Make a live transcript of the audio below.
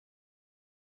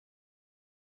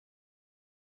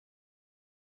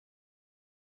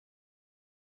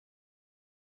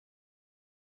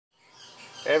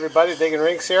Hey everybody,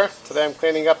 Digginrings here. Today I'm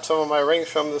cleaning up some of my rings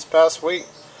from this past week.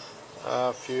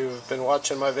 If you've been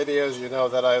watching my videos, you know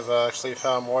that I've actually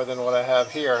found more than what I have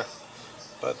here.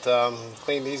 But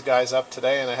cleaned these guys up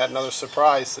today, and I had another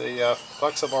surprise. The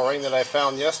flexible ring that I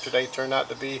found yesterday turned out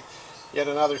to be yet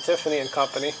another Tiffany &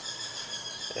 Company,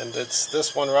 and it's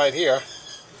this one right here.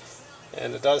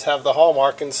 And it does have the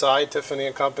hallmark inside,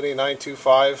 Tiffany & Company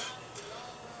 925.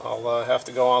 I'll have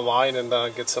to go online and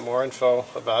get some more info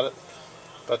about it.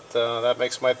 But that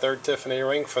makes my third Tiffany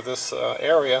ring for this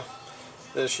area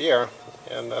this year,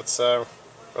 and that's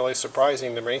really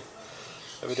surprising to me.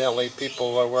 Evidently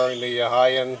people are wearing the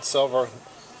high-end silver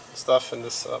stuff in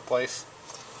this place,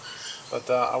 but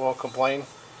I won't complain.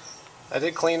 I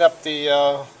did clean up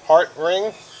the heart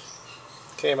ring.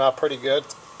 Came out pretty good.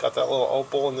 Got that little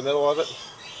opal in the middle of it,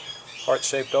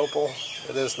 heart-shaped opal.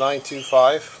 It is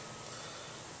 925.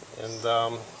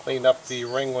 And cleaned up the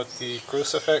ring with the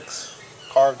crucifix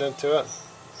carved into it.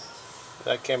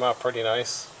 That came out pretty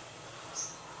nice.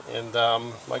 And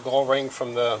my gold ring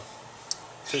from the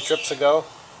 2 trips ago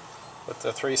with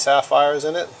the 3 sapphires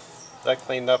in it, that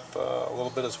cleaned up a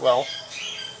little bit as well.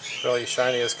 Really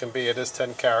shiny as can be. It is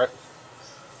 10 karat.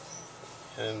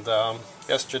 And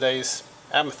yesterday's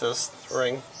amethyst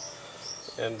ring,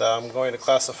 and I'm going to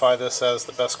classify this as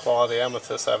the best quality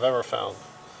amethyst I've ever found.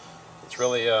 It's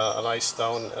really a nice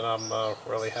stone, and I'm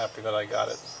really happy that I got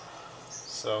it.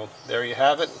 So there you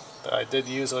have it. I did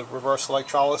use a reverse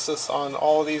electrolysis on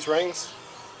all of these rings,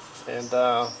 and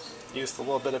used a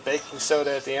little bit of baking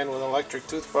soda at the end with an electric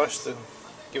toothbrush to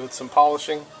give it some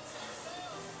polishing.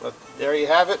 But there you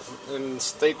have it, and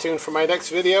stay tuned for my next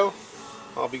video.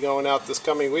 I'll be going out this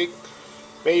coming week.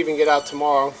 May even get out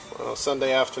tomorrow,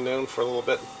 Sunday afternoon, for a little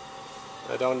bit.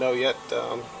 I don't know yet.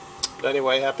 But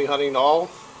anyway, happy hunting to all,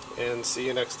 and see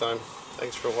you next time.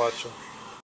 Thanks for watching.